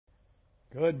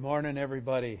Good morning,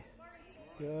 everybody.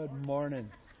 Good morning.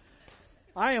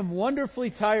 I am wonderfully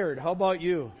tired. How about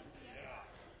you?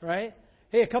 Right?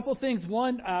 Hey, a couple things.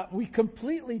 One, we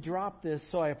completely dropped this,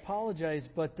 so I apologize,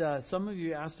 but some of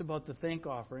you asked about the thank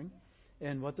offering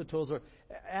and what the totals are.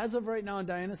 As of right now, and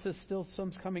Diana says still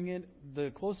some's coming in,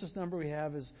 the closest number we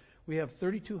have is we have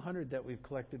 3,200 that we've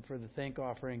collected for the thank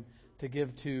offering to give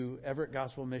to Everett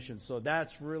Gospel Mission. So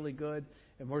that's really good,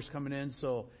 and more's coming in,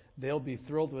 so they'll be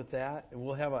thrilled with that, and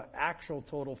we'll have an actual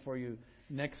total for you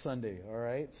next Sunday, all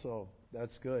right? So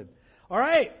that's good. All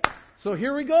right, so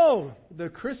here we go. The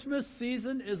Christmas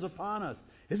season is upon us.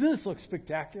 Doesn't this look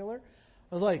spectacular?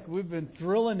 I was like, we've been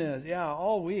thrilling it,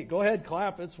 all week. Go ahead,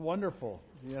 clap. It's wonderful,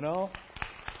 Yeah,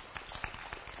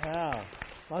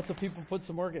 lots of people put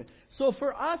some work in. So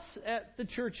for us at the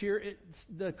church here,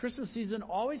 the Christmas season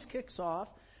always kicks off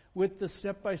with the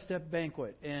step-by-step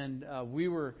banquet, and we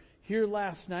were here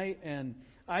last night, and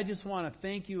I just want to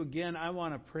thank you again. I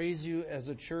want to praise you as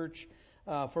a church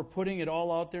for putting it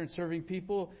all out there and serving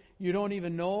people you don't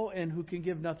even know and who can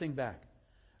give nothing back,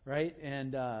 right?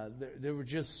 And there were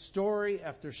just story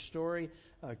after story.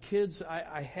 Kids,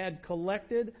 I had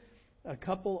collected a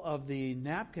couple of the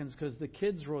napkins because the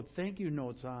kids wrote thank you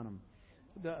notes on them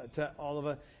to all of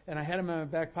us, and I had them in my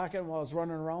back pocket. And while I was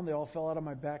running around, they all fell out of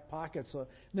my back pocket. So and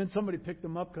then somebody picked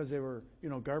them up because they were,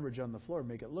 garbage on the floor,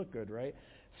 make it look good, right?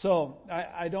 So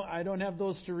I don't have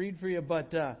those to read for you,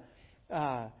 but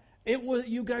it was,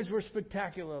 you guys were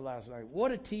spectacular last night.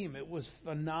 What a team! It was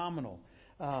phenomenal.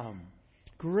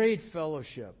 Great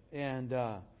fellowship, and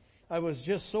I was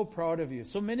just so proud of you.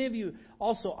 So many of you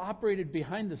also operated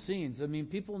behind the scenes. I mean,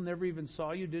 people never even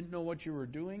saw you, didn't know what you were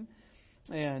doing,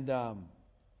 and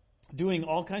doing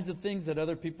all kinds of things that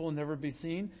other people will never be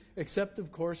seen, except, of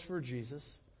course, for Jesus,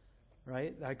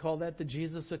 right? I call that the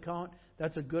Jesus account.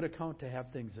 That's a good account to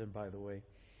have things in, by the way.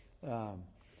 So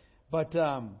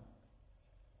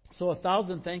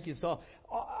 1,000 thank yous. So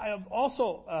I have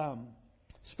also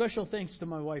special thanks to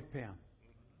my wife, Pam,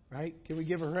 right? Can we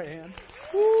give her a hand?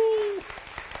 Woo!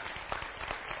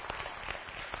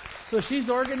 So she's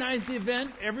organized the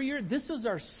event every year. This is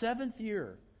our 7th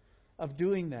year of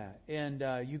doing that,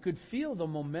 and you could feel the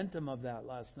momentum of that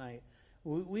last night.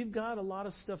 We've got a lot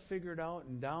of stuff figured out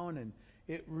and down, and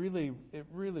it really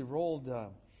rolled.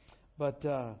 But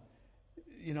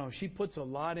she puts a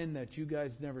lot in that you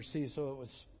guys never see, so it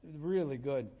was really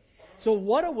good. So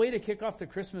what a way to kick off the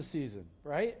Christmas season,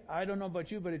 right? I don't know about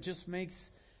you, but it just makes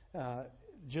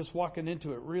just walking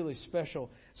into it really special.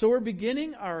 So we're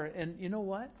beginning and you know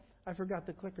what? I forgot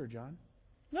the clicker, John.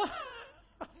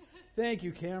 Thank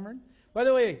you, Cameron. By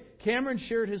the way, Cameron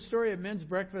shared his story at men's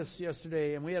breakfast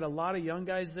yesterday, and we had a lot of young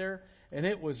guys there, and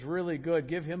it was really good.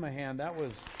 Give him a hand. That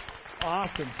was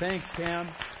awesome. Thanks,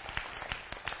 Cam.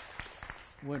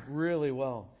 Went really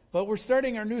well. But we're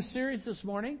starting our new series this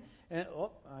morning, and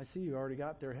I see you already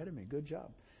got there ahead of me. Good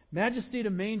job. Majesty to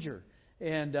Manger,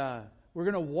 and we're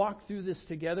going to walk through this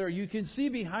together. You can see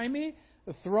behind me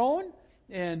the throne,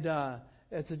 and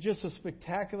it's just a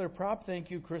spectacular prop.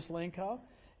 Thank you, Chris Lankow.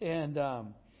 And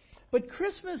but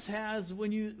Christmas has,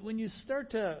 when you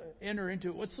start to enter into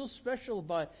it, what's so special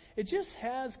about it? It just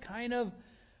has kind of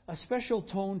a special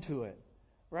tone to it,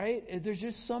 right? There's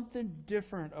just something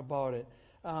different about it.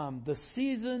 The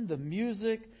season, the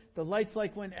music, the lights,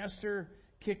 like when Esther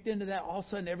kicked into that, all of a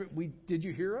sudden, did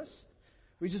you hear us?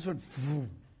 We just went,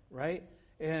 right?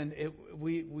 And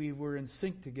we were in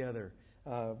sync together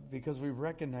because we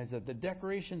recognized that the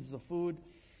decorations, the food,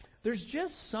 there's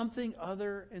just something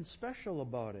other and special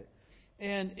about it.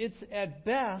 And it's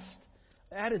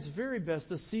at its very best,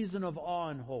 a season of awe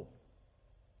and hope.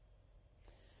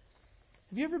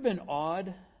 Have you ever been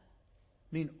awed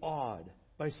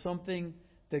by something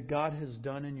that God has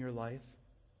done in your life?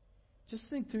 Just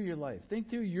think through your life.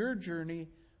 Think through your journey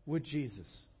with Jesus.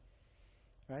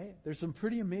 Right? There's some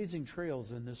pretty amazing trails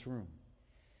in this room.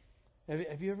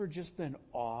 Have you ever just been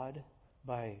awed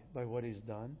by what He's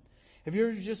done? Have you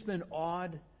ever just been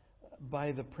awed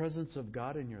by the presence of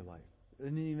God in your life?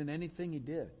 And even anything He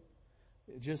did.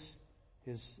 Just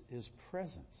His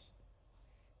presence.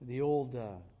 The old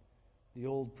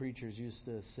preachers used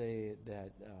to say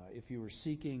that if you were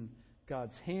seeking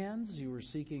God's hands, you were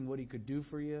seeking what He could do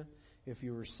for you. If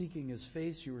you were seeking His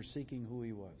face, you were seeking who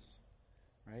He was.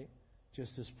 Right?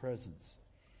 Just His presence.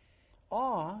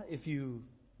 Awe, if you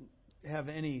have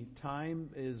any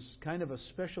time, is kind of a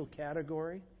special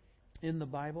category in the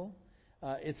Bible.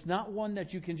 It's not one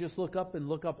that you can just look up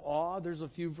awe. There's a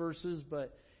few verses,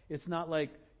 but it's not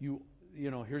like you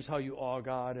know, here's how you awe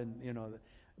God, and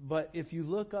But if you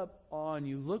look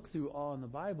through awe in the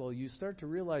Bible, you start to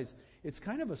realize it's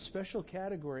kind of a special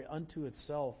category unto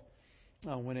itself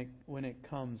when it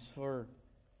comes. For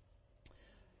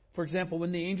example,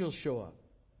 when the angels show up,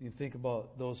 you think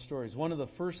about those stories. One of the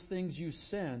first things you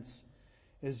sense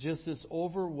is just this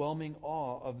overwhelming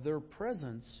awe of their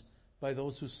presence by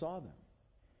those who saw them.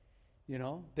 You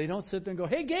know, they don't sit there and go,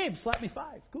 "Hey, Gabe, slap me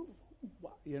 5." Cool.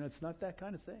 Wow. You know, it's not that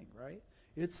kind of thing, right?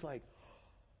 It's like,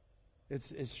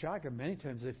 it's shocking. Many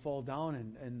times they fall down,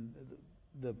 and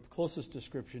the closest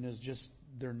description is just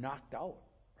they're knocked out,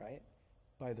 right,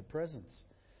 by the presence.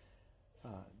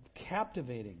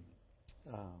 Captivating.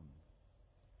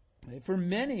 For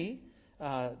many,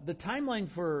 the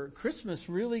timeline for Christmas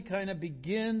really kind of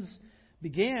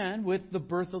began with the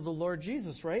birth of the Lord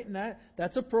Jesus, right? And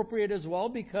that's appropriate as well,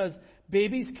 because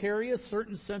babies carry a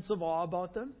certain sense of awe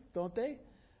about them, don't they?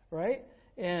 Right?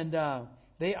 And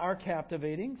they are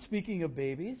captivating. Speaking of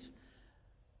babies.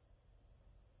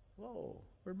 Whoa,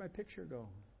 where'd my picture go?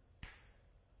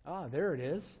 Ah, there it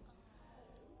is.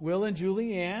 Will and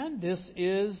Julianne, this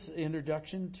is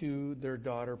introduction to their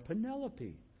daughter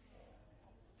Penelope.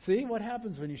 See what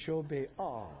happens when you show a baby?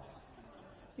 Oh,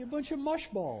 you're a bunch of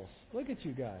mushballs. Look at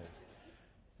you guys.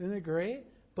 Isn't it great?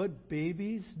 But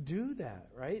babies do that,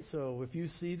 right? So if you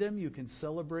see them, you can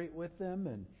celebrate with them,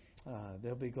 and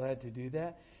they'll be glad to do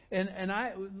that. And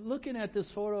I, looking at this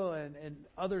photo and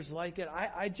others like it,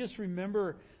 I just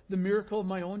remember the miracle of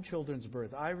my own children's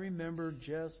birth. I remember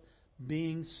just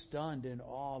being stunned in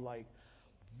awe, like,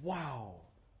 wow,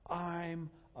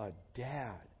 I'm a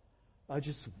dad.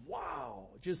 Wow.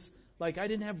 Just like I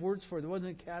didn't have words for it. There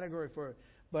wasn't a category for it.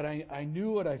 But I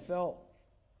knew what I felt.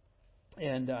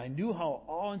 And I knew how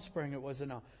awe-inspiring it was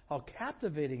and how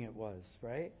captivating it was,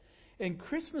 right? And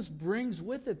Christmas brings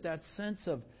with it that sense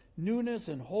of newness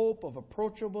and hope, of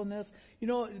approachableness. You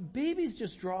know, babies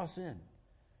just draw us in,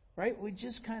 right? We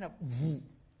just kind of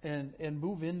and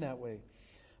move in that way.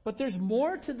 But there's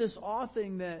more to this awe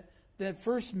thing that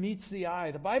first meets the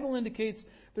eye. The Bible indicates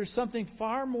there's something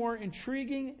far more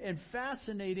intriguing and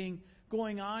fascinating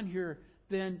going on here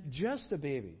than just a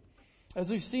baby. As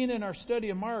we've seen in our study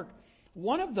of Mark,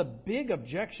 one of the big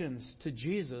objections to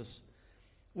Jesus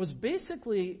was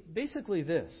basically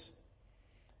this.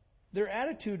 Their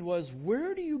attitude was,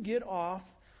 where do you get off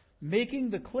making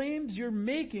the claims you're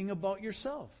making about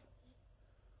yourself?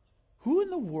 Who in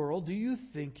the world do you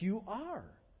think you are?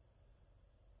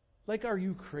 Like, are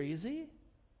you crazy?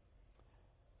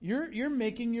 You're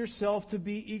making yourself to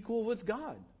be equal with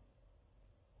God.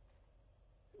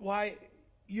 Why,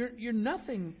 you're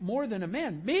nothing more than a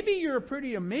man. Maybe you're a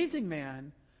pretty amazing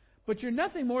man, but you're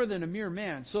nothing more than a mere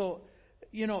man. So,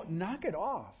 knock it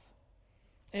off.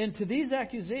 And to these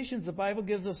accusations, the Bible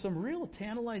gives us some real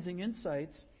tantalizing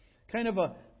insights, kind of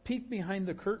a peek behind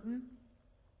the curtain,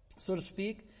 so to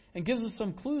speak, and gives us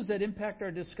some clues that impact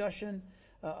our discussion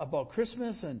about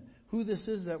Christmas and who this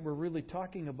is that we're really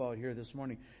talking about here this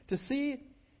morning. To see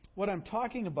what I'm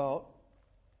talking about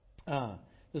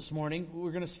this morning,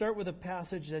 we're going to start with a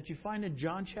passage that you find in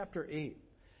John chapter 8.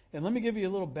 And let me give you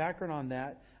a little background on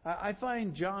that. I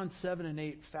find John 7 and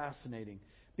 8 fascinating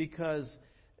because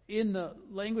in the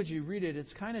language you read it,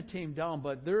 it's kind of tamed down,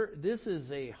 but this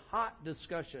is a hot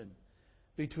discussion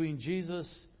between Jesus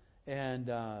and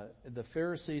the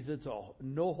Pharisees. It's a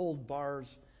no-hold-bars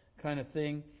kind of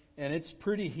thing, and it's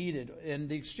pretty heated. And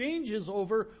the exchange is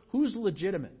over who's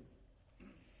legitimate.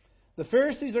 The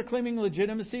Pharisees are claiming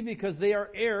legitimacy because they are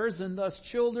heirs and thus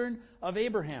children of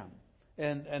Abraham.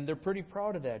 And they're pretty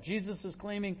proud of that. Jesus is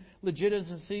claiming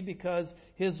legitimacy because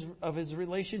of his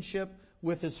relationship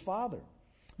with his Father.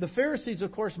 The Pharisees,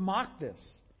 of course, mock this.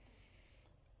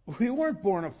 We weren't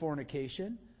born of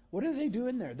fornication. What are they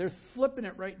doing there? They're flipping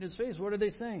it right in his face. What are they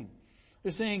saying?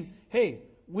 They're saying, hey,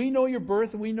 we know your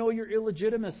birth and we know your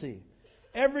illegitimacy.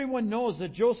 Everyone knows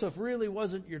that Joseph really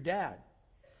wasn't your dad.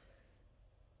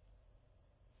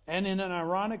 And in an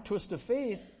ironic twist of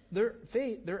fate,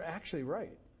 they're actually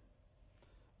right.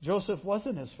 Joseph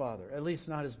wasn't his father, at least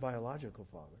not his biological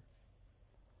father.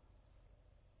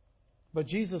 But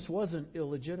Jesus wasn't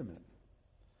illegitimate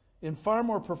in far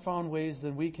more profound ways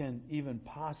than we can even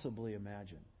possibly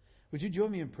imagine. Would you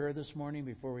join me in prayer this morning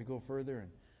before we go further? And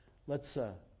let's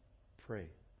pray.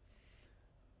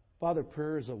 Father,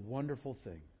 prayer is a wonderful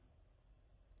thing.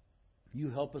 You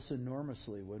help us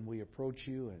enormously when we approach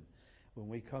you and when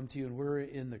we come to you. And we're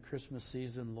in the Christmas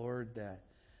season, Lord, that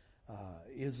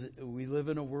we live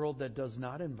in a world that does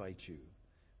not invite you.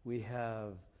 We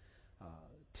have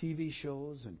TV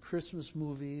shows and Christmas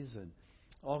movies and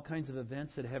all kinds of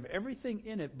events that have everything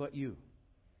in it but you.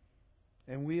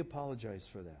 And we apologize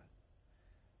for that.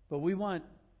 But we want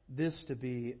this to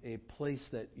be a place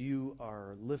that you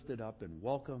are lifted up and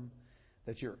welcome,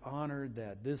 that you're honored,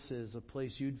 that this is a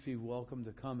place you'd feel welcome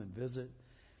to come and visit.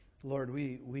 Lord,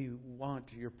 we want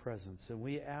your presence, and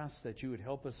we ask that you would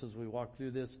help us as we walk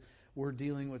through this. We're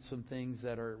dealing with some things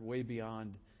that are way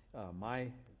beyond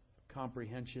my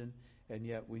comprehension, and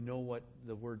yet we know what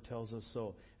the Word tells us.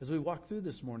 So as we walk through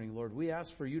this morning, Lord, we ask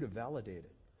for you to validate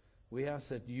it. We ask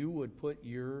that you would put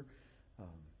your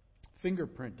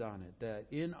fingerprint on it, that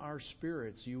in our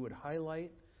spirits you would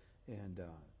highlight and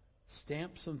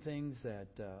stamp some things that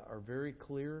are very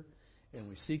clear, and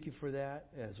we seek you for that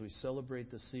as we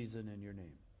celebrate the season in your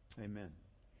name. Amen.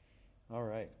 All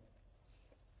right.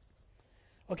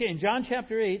 Okay, in John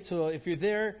chapter 8, so if you're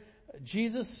there,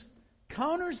 Jesus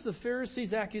counters the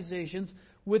Pharisees' accusations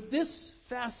with this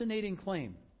fascinating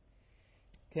claim.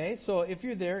 Okay, so if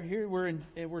you're there, here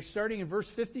we're starting in verse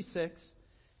 56.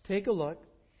 Take a look.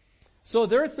 So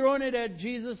they're throwing it at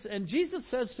Jesus, and Jesus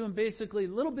says to him basically a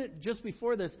little bit just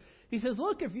before this, he says,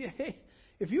 look,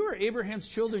 if you were Abraham's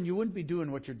children, you wouldn't be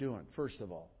doing what you're doing, first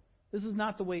of all. This is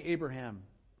not the way Abraham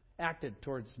acted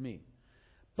towards me.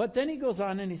 But then he goes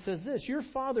on and he says this, your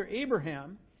father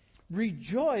Abraham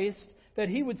rejoiced that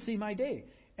he would see my day.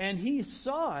 And he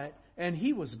saw it, and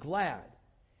he was glad.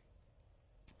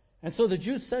 And so the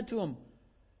Jews said to him,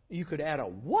 you could add a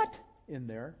what in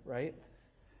there, right?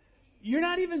 You're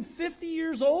not even 50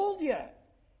 years old yet,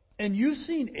 and you've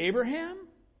seen Abraham?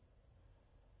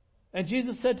 And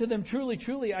Jesus said to them, truly,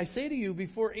 truly, I say to you,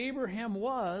 before Abraham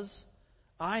was,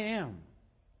 I am.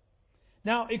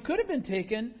 Now, it could have been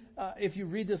taken, if you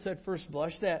read this at first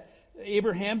blush, that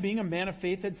Abraham, being a man of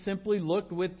faith, had simply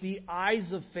looked with the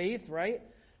eyes of faith, right,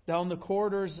 down the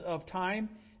corridors of time,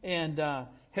 and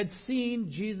had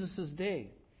seen Jesus' day.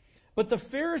 But the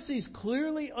Pharisees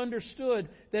clearly understood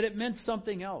that it meant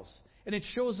something else. And it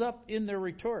shows up in their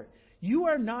retort. You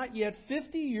are not yet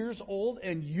 50 years old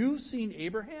and you've seen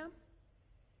Abraham?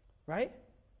 Right?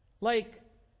 Like,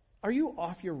 are you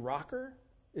off your rocker?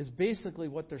 Is basically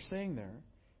what they're saying there.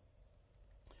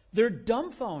 They're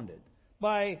dumbfounded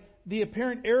by the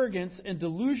apparent arrogance and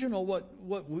delusional, what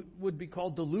would be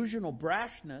called delusional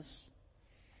brashness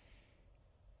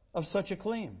of such a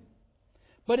claim.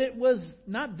 But it was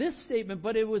not this statement,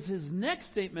 but it was his next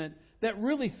statement that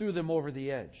really threw them over the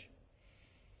edge.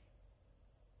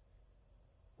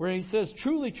 Where he says,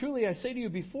 truly, truly, I say to you,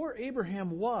 before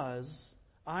Abraham was,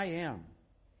 I am.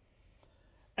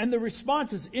 And the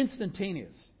response is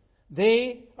instantaneous.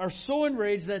 They are so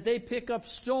enraged that they pick up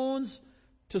stones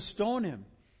to stone him.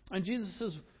 And Jesus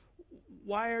says,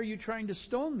 why are you trying to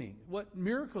stone me? What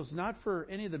miracles? Not for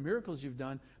any of the miracles you've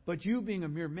done, but you being a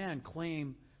mere man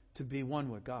claim to be one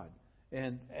with God.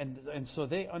 And so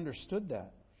they understood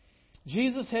that.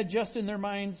 Jesus had just in their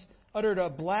minds uttered a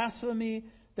blasphemy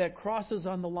that crosses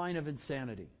on the line of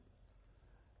insanity.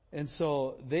 And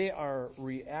so they are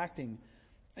reacting.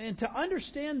 And to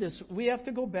understand this, we have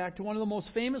to go back to one of the most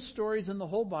famous stories in the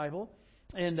whole Bible.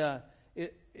 And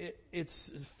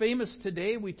it's famous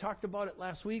today. We talked about it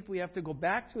last week. We have to go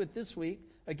back to it this week,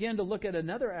 again, to look at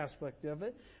another aspect of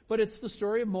it. But it's the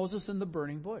story of Moses and the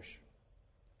burning bush.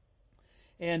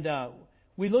 And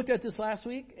we looked at this last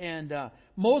week. And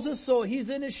Moses, so he's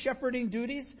in his shepherding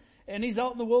duties. And he's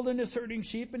out in the wilderness herding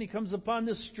sheep. And he comes upon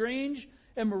this strange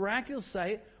and miraculous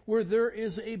sight where there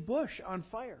is a bush on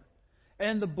fire.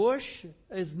 And the bush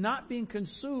is not being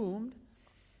consumed.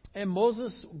 And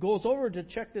Moses goes over to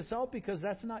check this out because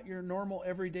that's not your normal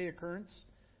everyday occurrence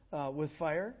with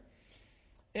fire.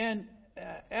 And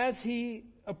as he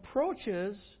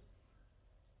approaches,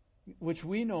 which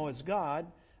we know as God,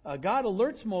 God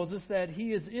alerts Moses that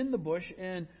he is in the bush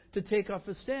and to take off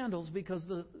his sandals because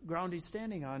the ground he's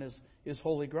standing on is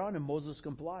holy ground, and Moses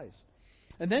complies.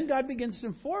 And then God begins to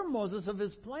inform Moses of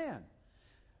his plan.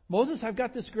 Moses, I've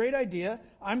got this great idea.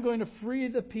 I'm going to free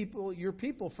the people, your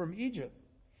people, from Egypt.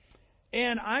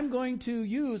 And I'm going to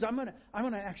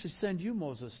actually send you,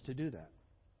 Moses, to do that.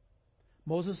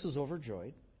 Moses is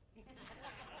overjoyed.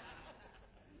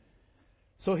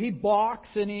 So he balks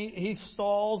and he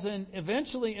stalls, and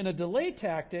eventually, in a delay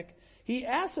tactic, he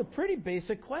asks a pretty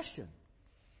basic question.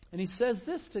 And he says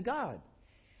this to God.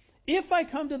 If I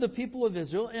come to the people of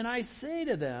Israel and I say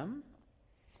to them,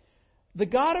 the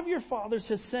God of your fathers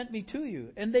has sent me to you,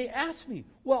 and they ask me,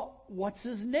 well, what's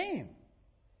his name?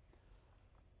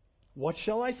 What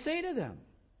shall I say to them?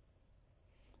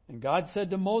 And God said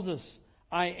to Moses,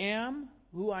 I am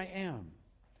who I am.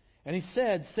 And he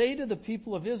said, say to the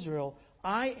people of Israel,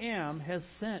 I am has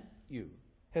sent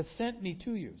me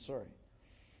to you.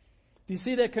 Do you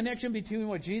see that connection between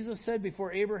what Jesus said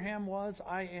before Abraham was,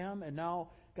 I am, and now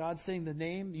God saying the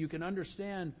name? You can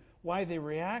understand why they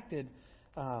reacted.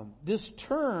 This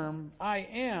term, I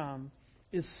am,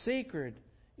 is sacred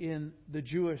in the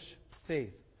Jewish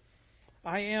faith.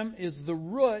 I am is the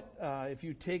root. If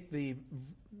you take the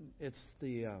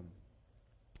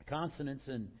consonants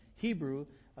in Hebrew,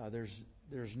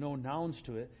 there's no nouns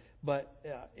to it, but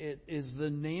it is the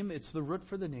name. It's the root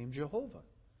for the name Jehovah,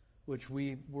 which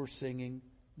we were singing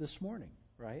this morning,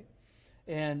 right?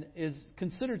 And is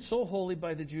considered so holy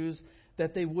by the Jews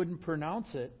that they wouldn't pronounce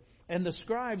it. And the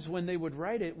scribes, when they would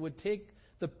write it, would take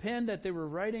the pen that they were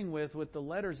writing with the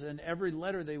letters, and every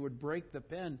letter they would break the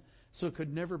pen so it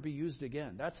could never be used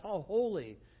again. That's how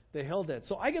holy they held it.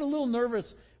 So I get a little nervous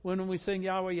when we sing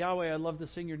Yahweh, Yahweh, I love to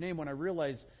sing your name, when I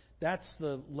realize that's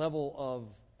the level of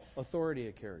authority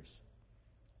it carries.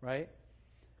 Right?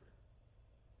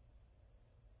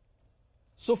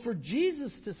 So for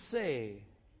Jesus to say,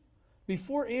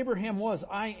 before Abraham was,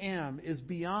 I am, is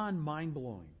beyond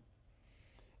mind-blowing.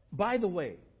 By the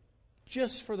way,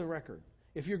 just for the record,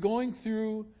 if you're going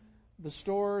through the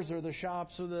stores or the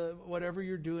shops or the whatever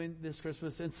you're doing this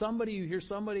Christmas, and you hear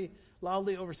somebody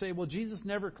loudly over say, well, Jesus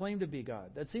never claimed to be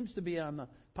God. That seems to be on the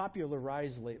popular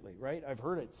rise lately, right? I've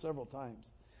heard it several times.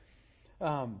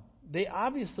 They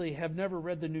obviously have never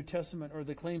read the New Testament or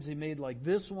the claims he made like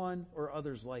this one or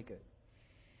others like it.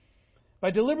 By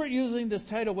deliberate using this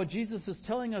title, what Jesus is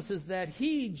telling us is that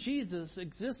he, Jesus,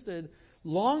 existed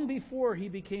long before he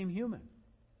became human.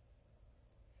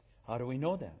 How do we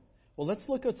know that? Well, let's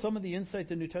look at some of the insight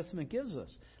the New Testament gives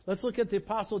us. Let's look at the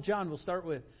Apostle John. We'll start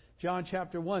with John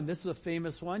chapter 1. This is a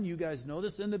famous one. You guys know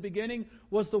this. In the beginning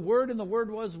was the Word, and the Word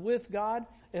was with God,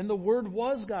 and the Word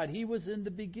was God. He was in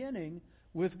the beginning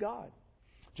with God.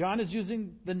 John is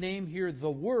using the name here, the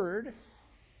Word,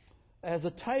 as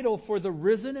a title for the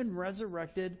risen and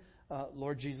resurrected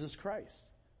Lord Jesus Christ.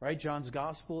 Right? John's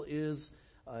Gospel is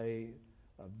a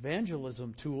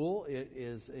evangelism tool. It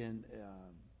is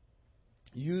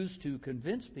used to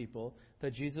convince people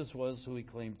that Jesus was who he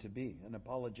claimed to be, an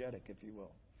apologetic, if you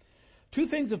will. Two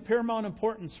things of paramount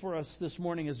importance for us this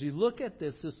morning as you look at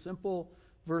this simple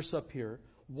verse up here.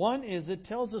 One is it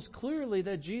tells us clearly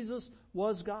that Jesus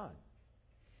was God.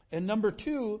 And number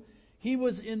two, he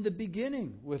was in the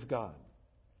beginning with God.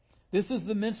 This is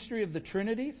the mystery of the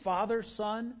Trinity, Father,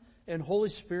 Son, and Holy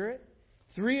Spirit,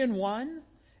 3 in 1,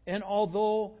 and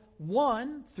although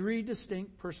one, 3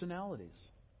 distinct personalities.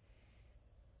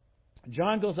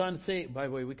 John goes on to say, by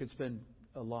the way, we could spend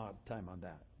a lot of time on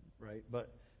that, right?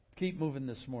 But keep moving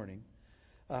this morning.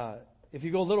 If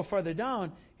you go a little farther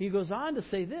down, he goes on to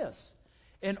say this,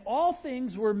 and all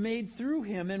things were made through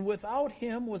him, and without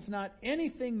him was not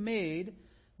anything made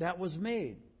that was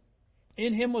made.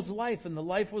 In him was life, and the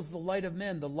life was the light of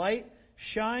men. The light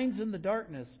shines in the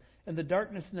darkness, and the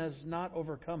darkness has not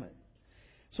overcome it.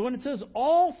 So when it says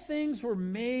all things were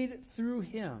made through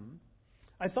him,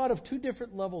 I thought of two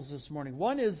different levels this morning.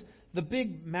 One is the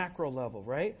big macro level,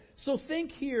 right? So think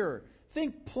here.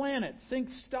 Think planets, think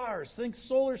stars, think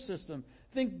solar system,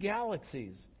 think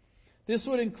galaxies. This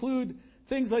would include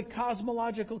things like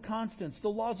cosmological constants, the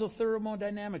laws of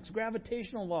thermodynamics,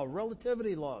 gravitational law,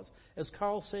 relativity laws, as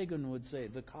Carl Sagan would say,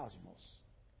 the cosmos.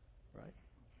 Right?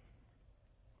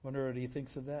 Wonder what he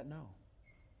thinks of that now.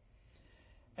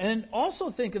 And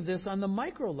also think of this on the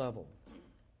micro level.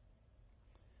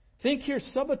 Think here,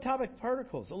 subatomic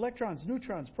particles, electrons,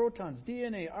 neutrons, protons,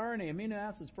 DNA, RNA, amino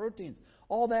acids, proteins,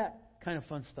 all that kind of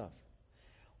fun stuff.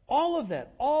 All of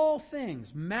that, all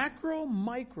things, macro,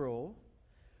 micro,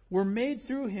 were made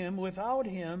through him. Without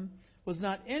him was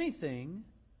not anything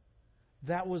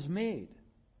that was made.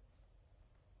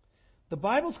 The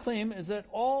Bible's claim is that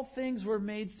all things were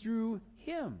made through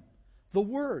him, the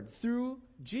Word, through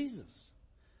Jesus.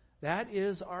 That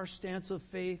is our stance of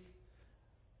faith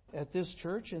at this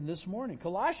church and this morning.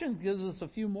 Colossians gives us a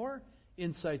few more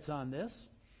insights on this.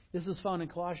 This is found in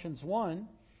Colossians 1.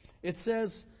 It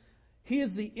says, he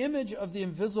is the image of the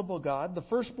invisible God, the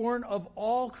firstborn of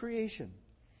all creation.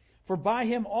 For by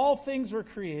him all things were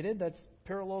created. That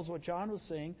parallels what John was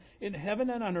saying. In heaven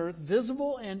and on earth,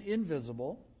 visible and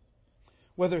invisible.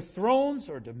 Whether thrones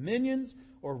or dominions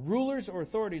or rulers or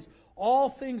authorities,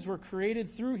 all things were created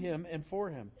through him and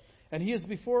for him. And he is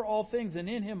before all things, and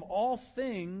in him all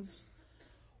things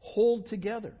hold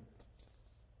together.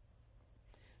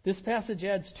 This passage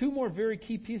adds two more very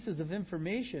key pieces of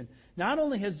information. Not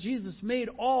only has Jesus made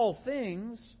all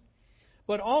things,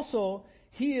 but also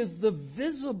he is the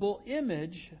visible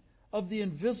image of the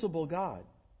invisible God.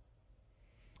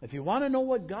 If you want to know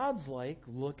what God's like,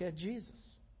 look at Jesus.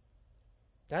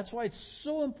 That's why it's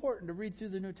so important to read through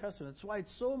the New Testament. That's why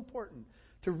it's so important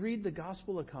to read the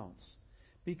gospel accounts.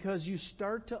 Because you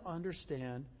start to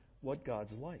understand what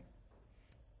God's like.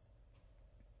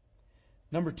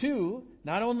 Number two,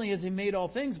 not only has He made all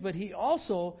things, but He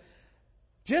also,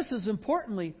 just as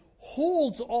importantly,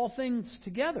 holds all things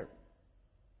together.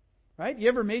 Right? You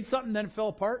ever made something and then it fell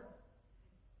apart?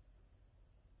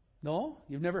 No?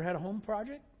 You've never had a home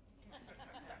project?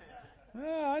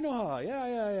 I know how.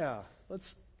 Yeah. Let's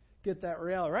get that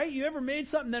reality. Right? You ever made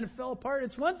something and then it fell apart?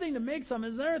 It's one thing to make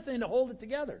something, it's another thing to hold it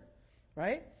together.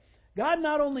 Right? God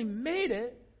not only made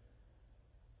it,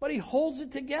 but He holds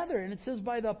it together. And it says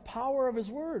by the power of His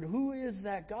Word. Who is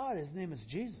that God? His name is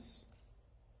Jesus.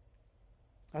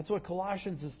 That's what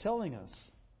Colossians is telling us.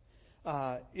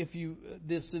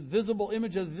 This visible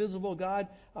image of the visible God,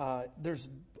 there's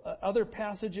other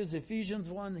passages, Ephesians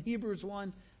 1, Hebrews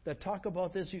 1, that talk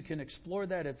about this. You can explore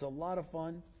that. It's a lot of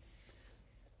fun.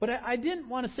 But I didn't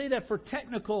want to say that for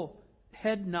technical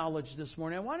head knowledge this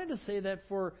morning. I wanted to say that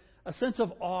for a sense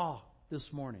of awe this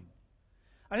morning.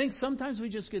 I think sometimes we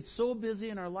just get so busy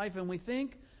in our life and we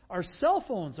think our cell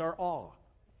phones are awe.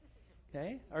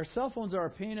 Okay? Our cell phones are a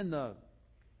pain in the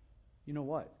you know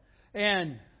what.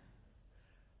 And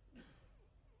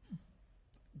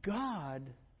God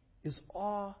is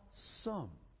awesome.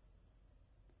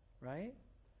 Right?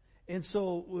 And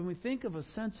so when we think of a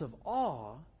sense of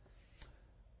awe,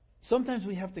 sometimes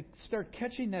we have to start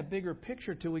catching that bigger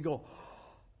picture till we go,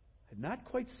 I've not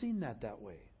quite seen that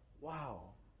way. Wow.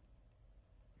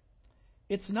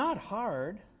 It's not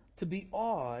hard to be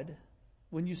awed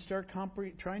when you start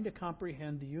trying to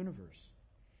comprehend the universe.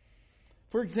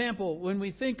 For example, when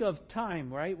we think of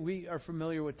time, right? We are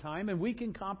familiar with time, and we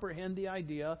can comprehend the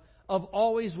idea of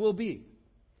always will be.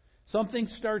 Something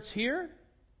starts here,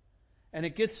 and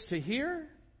it gets to here,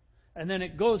 and then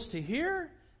it goes to here,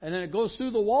 and then it goes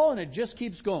through the wall, and it just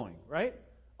keeps going, right?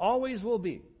 Always will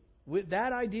be. With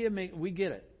that idea, we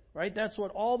get it, right? That's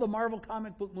what all the Marvel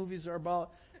comic book movies are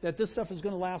about, that this stuff is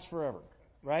going to last forever,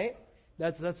 right?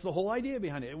 That's the whole idea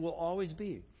behind it. It will always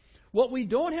be. What we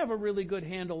don't have a really good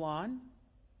handle on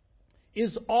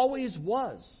is always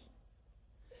was.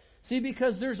 See,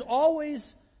 because there's always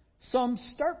some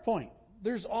start point.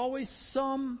 There's always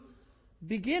some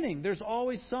beginning. There's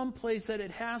always some place that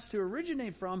it has to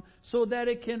originate from so that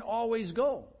it can always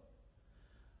go.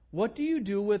 What do you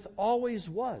do with always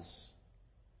was?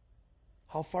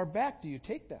 How far back do you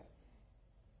take that?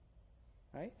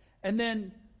 Right? And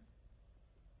then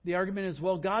the argument is,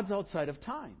 well, God's outside of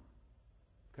time.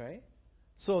 Okay?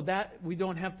 So that we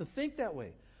don't have to think that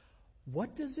way.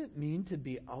 What does it mean to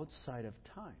be outside of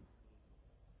time?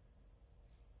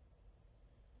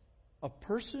 A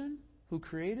person who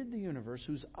created the universe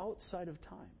who's outside of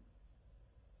time.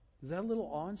 Is that a little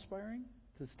awe-inspiring?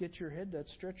 To get your head, that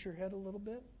stretch your head a little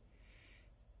bit?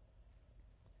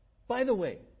 By the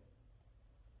way,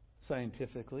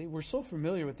 scientifically, we're so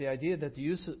familiar with the idea that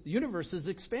the universe is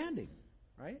expanding,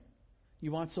 right?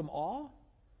 You want some awe?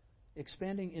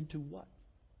 Expanding into what?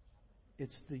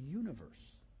 It's the universe.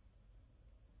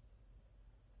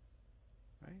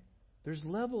 Right? There's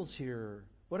levels here.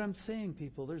 What I'm saying,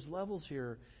 people, there's levels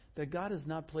here that God has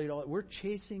not played all. We're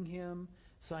chasing Him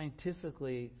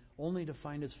scientifically only to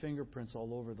find His fingerprints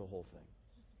all over the whole thing.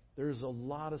 There's a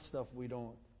lot of stuff we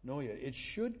don't know yet. It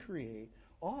should create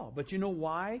awe. But you know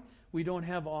why we don't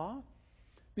have awe?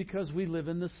 Because we live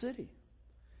in the city.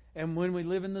 And when we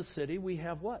live in the city, we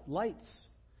have what? Lights.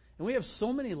 And we have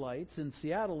so many lights in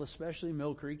Seattle, especially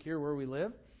Mill Creek here where we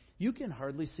live, you can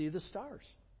hardly see the stars.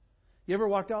 You ever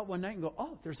walked out one night and go,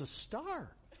 oh, there's a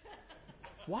star.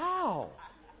 Wow.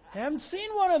 Haven't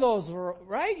seen one of those,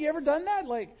 right? You ever done that?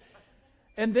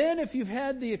 And then if you've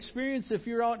had the experience, if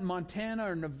you're out in Montana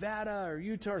or Nevada or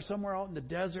Utah or somewhere out in the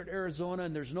desert, Arizona,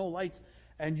 and there's no lights,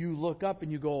 and you look up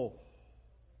and you go,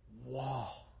 wow.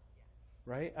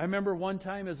 Right? I remember one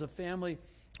time as a family,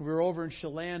 we were over in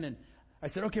Chelan, and I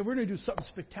said, okay, we're going to do something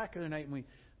spectacular tonight. And we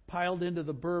piled into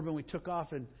the burb, and we took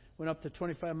off and went up to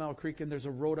 25 Mile Creek, and there's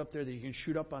a road up there that you can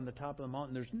shoot up on the top of the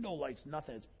mountain. There's no lights,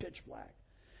 nothing. It's pitch black.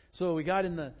 So we got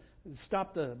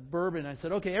stopped the burb, and I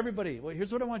said, okay, everybody, well,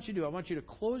 here's what I want you to do. I want you to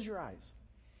close your eyes.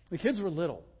 The kids were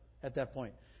little at that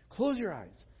point. Close your eyes.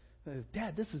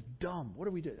 Dad, this is dumb. What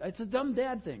do we do? It's a dumb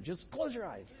dad thing. Just close your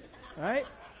eyes. All right?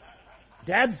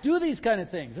 Dads do these kind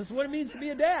of things. This is what it means to be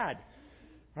a dad.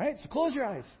 All right? So close your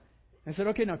eyes. I said,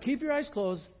 okay, now keep your eyes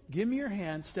closed. Give me your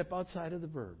hand. Step outside of the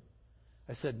burb.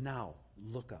 I said, now,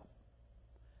 look up.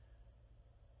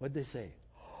 What'd they say?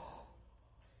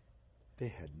 They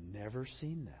had never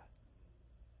seen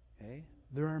that. Okay?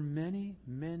 There are many,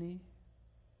 many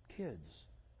kids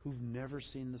who've never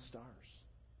seen the stars.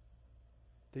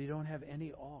 They don't have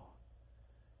any awe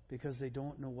because they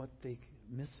don't know what they're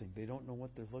missing. They don't know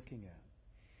what they're looking at.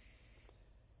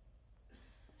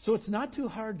 So it's not too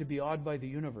hard to be awed by the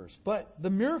universe. But the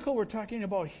miracle we're talking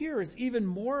about here is even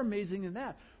more amazing than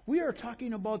that. We are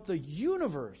talking about the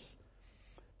universe.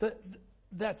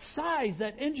 That size,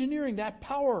 that engineering, that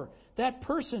power, that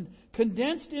person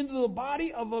condensed into the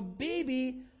body of a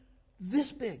baby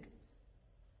this big.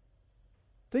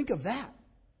 Think of that.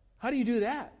 How do you do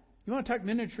that? You want to talk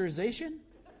miniaturization?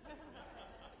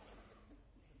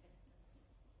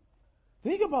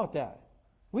 Think about that.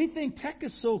 We think tech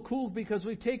is so cool because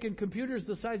we've taken computers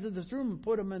the size of this room and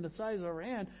put them in the size of our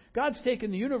hand. God's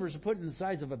taken the universe and put it in the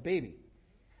size of a baby.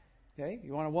 Okay?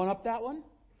 You want to one-up that one?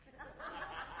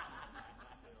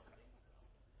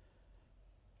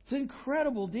 It's an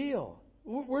incredible deal.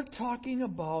 We're talking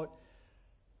about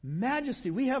majesty.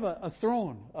 We have a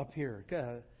throne up here.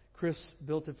 Chris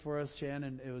built it for us,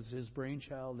 Shannon. It was his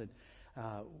brainchild. And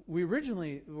we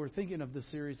originally were thinking of the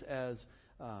series as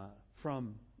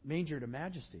from manger to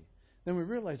majesty. Then we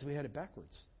realized we had it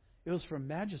backwards. It was from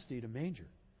majesty to manger.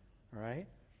 All right?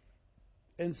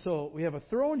 And so we have a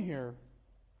throne here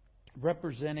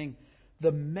representing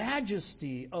the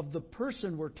majesty of the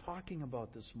person we're talking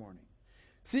about this morning.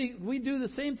 See, we do the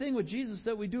same thing with Jesus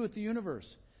that we do with the universe.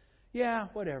 Yeah,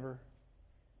 whatever.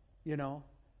 You know,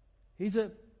 he's a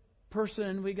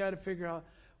person we got to figure out.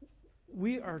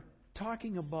 We are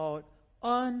talking about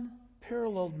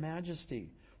unparalleled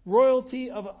majesty.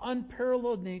 Royalty of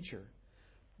unparalleled nature.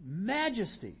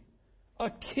 Majesty. A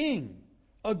king.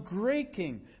 A great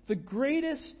king. The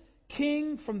greatest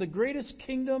king from the greatest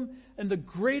kingdom and the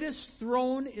greatest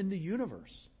throne in the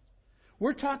universe.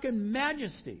 We're talking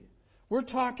majesty. We're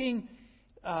talking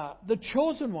the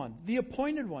chosen one, the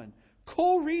appointed one,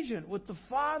 co-regent with the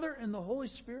Father and the Holy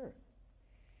Spirit.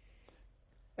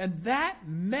 And that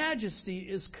majesty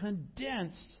is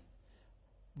condensed,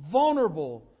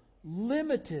 vulnerable,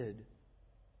 limited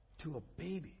to a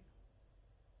baby.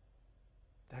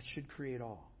 That should create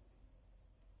awe.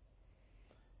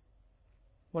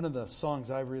 One of the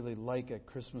songs I really like at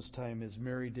Christmas time is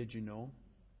Mary, Did You Know?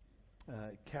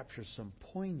 It captures some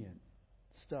poignant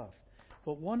stuff.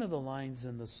 But one of the lines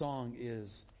in the song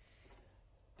is,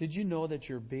 did you know that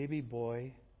your baby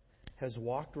boy has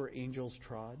walked where angels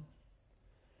trod?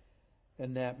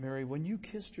 And that, Mary, when you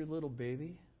kissed your little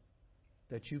baby,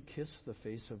 that you kissed the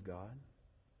face of God?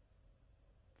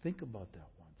 Think about that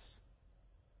once.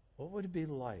 What would it be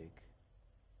like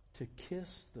to kiss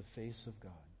the face of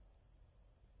God?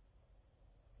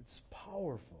 It's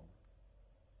powerful.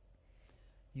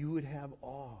 You would have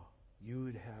awe. You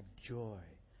would have joy.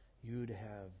 You would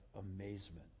have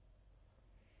amazement.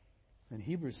 And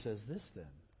Hebrews says this then,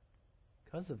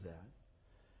 because of that.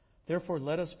 Therefore,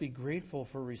 let us be grateful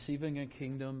for receiving a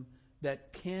kingdom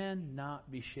that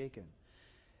cannot be shaken.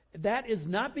 That is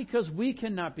not because we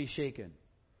cannot be shaken.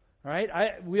 All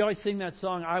right? We always sing that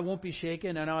song, I Won't Be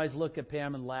Shaken, and I always look at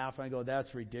Pam and laugh, and I go,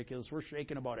 that's ridiculous. We're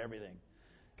shaken about everything.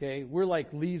 Okay? We're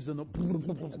like leaves in the...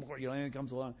 anything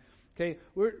comes along. Okay?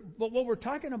 But what we're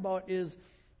talking about is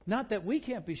not that we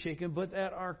can't be shaken, but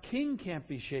that our King can't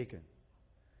be shaken.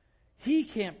 He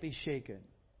can't be shaken.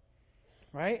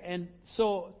 Right? And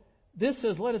so this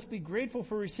says, let us be grateful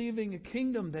for receiving a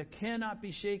kingdom that cannot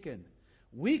be shaken.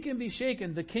 We can be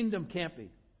shaken, the kingdom can't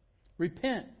be.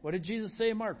 Repent. What did Jesus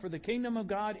say, Mark? For the kingdom of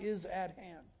God is at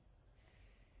hand.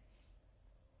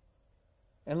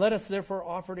 And let us therefore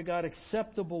offer to God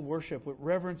acceptable worship with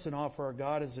reverence and awe, for our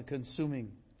God is a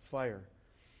consuming fire.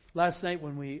 Last night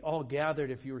when we all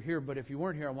gathered, if you were here, but if you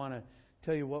weren't here, I want to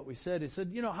tell you what we said. It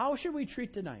said, how should we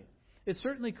treat tonight? It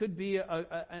certainly could be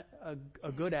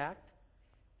a good act,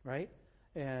 right?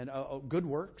 And good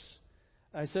works.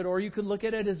 I said, or you could look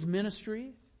at it as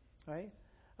ministry, right?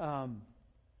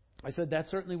 I said that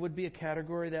certainly would be a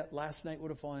category that last night would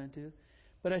have fallen into.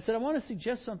 But I said, I want to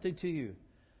suggest something to you.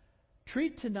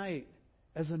 Treat tonight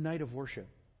as a night of worship.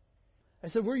 I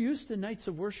said, we're used to nights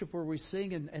of worship where we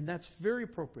sing, and that's very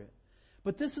appropriate.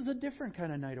 But this is a different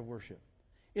kind of night of worship.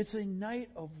 It's a night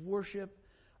of worship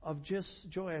of just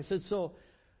joy. I said, so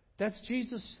that's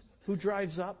Jesus who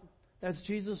drives up. That's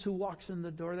Jesus who walks in the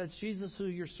door. That's Jesus who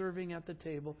you're serving at the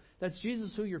table. That's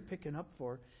Jesus who you're picking up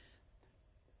for.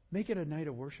 Make it a night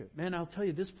of worship. Man, I'll tell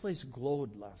you, this place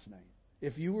glowed last night.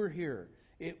 If you were here,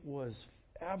 it was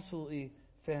absolutely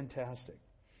fantastic.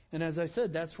 And as I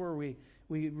said, that's where we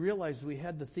realized we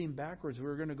had the theme backwards. We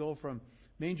were going to go from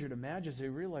manger to majesty. We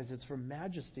realized it's from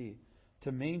majesty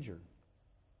to manger.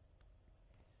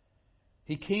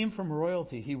 He came from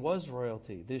royalty. He was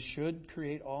royalty. This should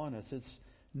create awe in us. It's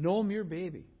no mere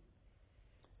baby.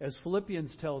 As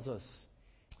Philippians tells us,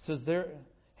 it says, "There,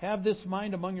 have this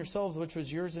mind among yourselves, which was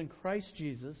yours in Christ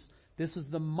Jesus." This is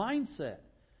the mindset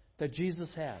that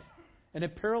Jesus had. And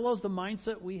it parallels the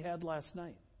mindset we had last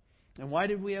night. And why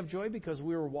did we have joy? Because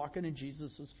we were walking in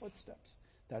Jesus' footsteps.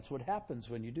 That's what happens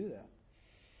when you do that.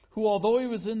 Who, although he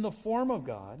was in the form of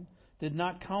God, did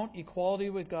not count equality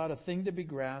with God a thing to be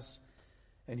grasped.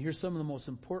 And here's some of the most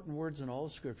important words in all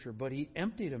of Scripture. But he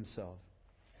emptied himself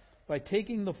by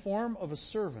taking the form of a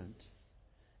servant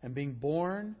and being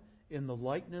born in the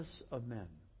likeness of men.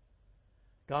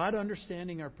 God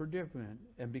understanding our predicament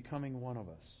and becoming one of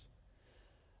us.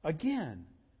 Again,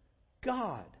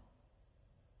 God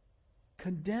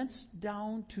condensed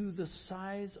down to the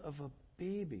size of a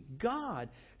baby. God,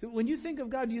 when you think of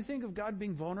God, do you think of God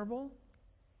being vulnerable?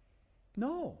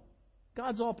 No.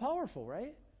 God's all powerful,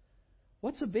 right?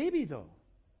 What's a baby, though?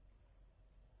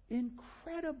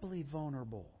 Incredibly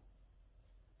vulnerable.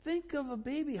 Think of a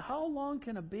baby. How long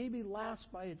can a baby last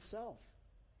by itself?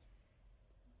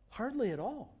 Hardly at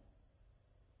all.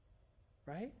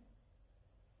 Right?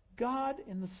 God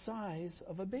in the size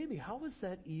of a baby. How is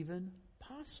that even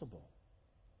possible?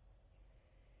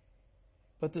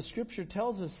 But the Scripture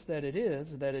tells us that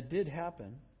it did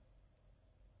happen.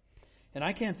 And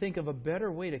I can't think of a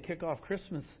better way to kick off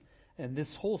Christmas and this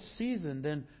whole season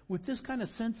than with this kind of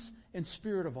sense and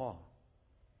spirit of awe.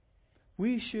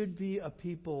 We should be a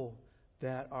people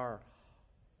that are,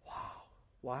 wow.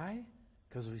 Why?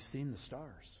 Because we've seen the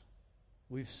stars.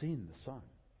 We've seen the sun.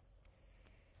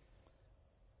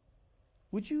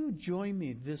 Would you join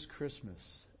me this Christmas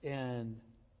and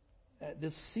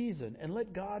this season and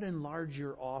let God enlarge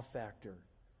your awe factor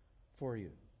for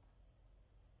you?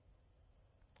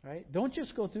 Right? Don't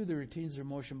just go through the routines of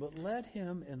motion, but let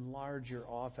Him enlarge your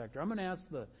awe factor. I'm going to ask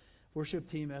the worship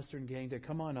team, Esther and gang, to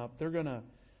come on up. They're going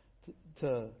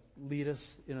to lead us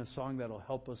in a song that will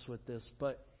help us with this.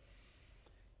 But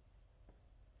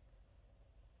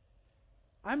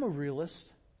I'm a realist.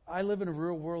 I live in a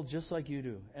real world just like you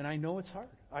do. And I know it's hard.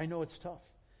 I know it's tough.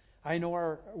 I know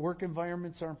our work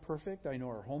environments aren't perfect. I know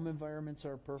our home environments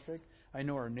aren't perfect. I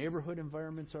know our neighborhood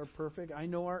environments are perfect. I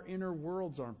know our inner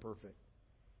worlds aren't perfect.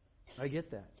 I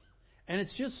get that. And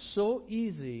it's just so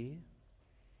easy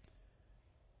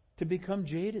to become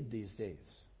jaded these days.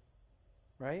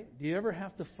 Right? Do you ever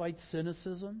have to fight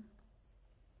cynicism?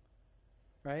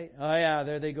 Right? Oh yeah,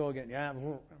 there they go again. Yeah,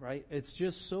 right? It's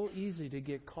just so easy to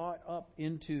get caught up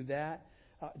into that.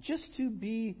 Just to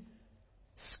be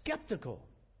skeptical.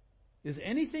 Is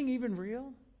anything even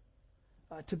real?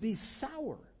 To be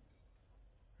sour.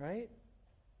 Right?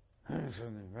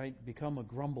 Right? Become a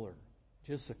grumbler.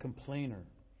 Just a complainer.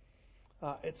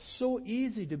 It's so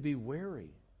easy to be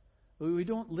wary. We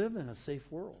don't live in a safe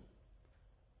world.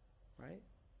 Right?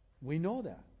 We know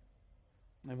that.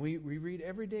 And we read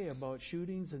every day about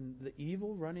shootings, and the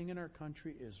evil running in our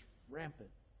country is rampant.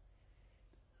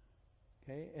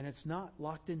 Okay? And it's not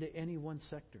locked into any one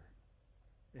sector.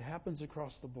 It happens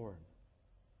across the board.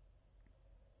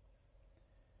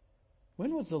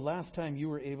 When was the last time you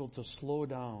were able to slow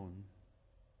down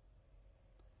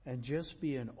and just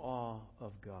be in awe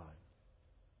of God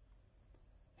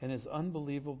and His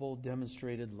unbelievable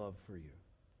demonstrated love for you?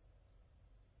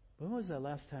 When was the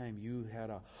last time you had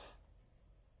a...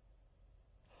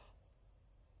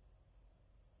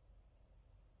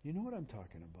 You know what I'm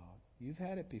talking about. You've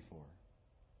had it before.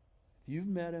 If you've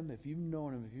met Him, if you've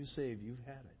known Him, if you're saved, you've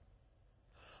had it.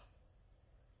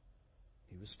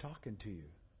 He was talking to you.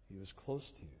 He was close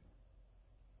to you.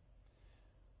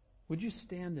 Would you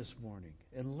stand this morning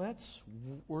and let's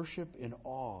worship in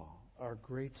awe our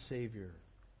great Savior,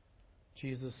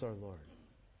 Jesus our Lord.